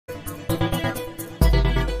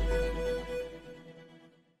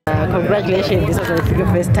Congratulations, this was your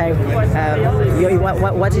first time.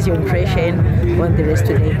 What is your impression on the race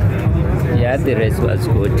today? Yeah, the race was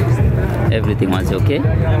good. Everything was okay,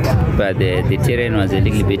 but the terrain was a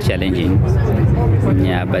little bit challenging.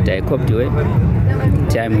 Yeah, but I coped well.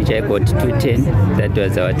 Time which I got 2:10, that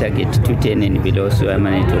was our target, 2:10 and below, so I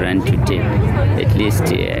managed to run 2:10. At least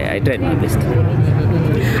I tried my best.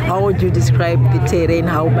 How would you describe the terrain?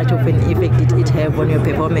 How much of an effect did it have on your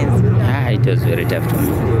performance? It was very tough to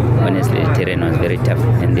me. Honestly, the terrain was very tough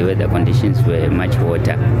and the weather conditions were much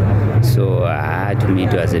hotter. So to me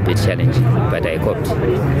it was a bit challenging, but I coped.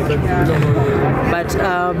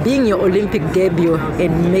 But being your Olympic debut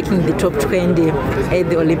and making the top 20 at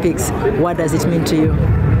the Olympics, what does it mean to you?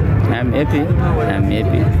 I'm happy.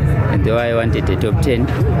 And though I wanted a top 10,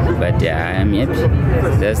 but I'm happy.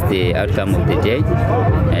 That's the outcome of the day.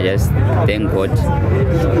 I just thank God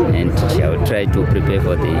and shall try to prepare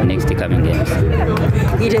for the next coming games.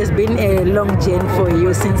 It has been a long journey for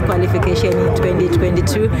you since qualification in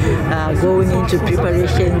 2022, going into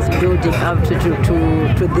preparations, building up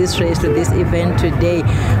to this race, to this event today.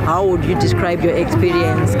 How would you describe your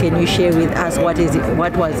experience? Can you share with us what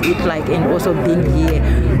was it like, and also being here,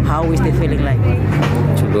 how is the feeling like?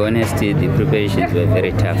 To be honest, the preparations were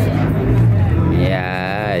very tough.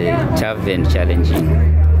 Yeah, tough and challenging.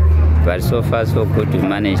 But so far so good. We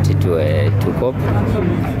managed to cope,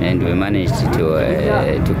 and we managed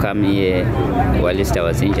to come here whilst I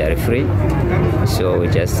was injury free. So we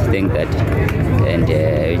just think that, and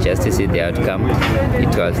we just see the outcome.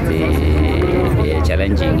 It was the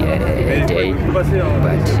challenging day, but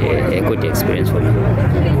a good experience for me.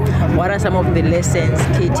 What are some of the lessons,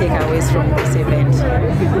 key takeaways from this event?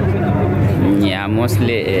 Yeah,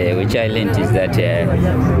 mostly which I learned is that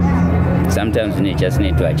sometimes we just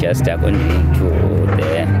need to adjust according to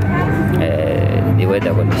the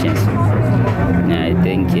weather conditions. I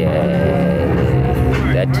think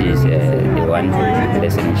that is the one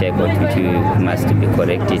lesson which I got, which must be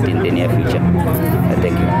corrected in the near future.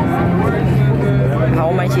 Thank you.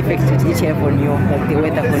 How much effect did it have on you, like the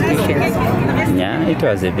weather conditions? Yeah, it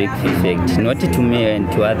was a big effect, not to me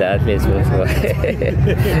and to other athletes also.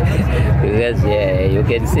 Because you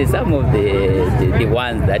can see some of the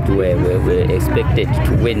ones that were expected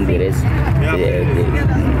to win the race,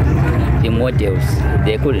 the models,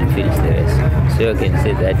 they couldn't finish the race. So you can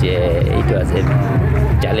see that it was a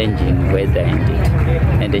challenging weather indeed,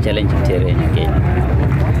 and a challenging terrain again.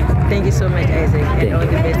 Thank you so much, Isaac, and all the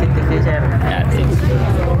best in the future. Yeah, thanks.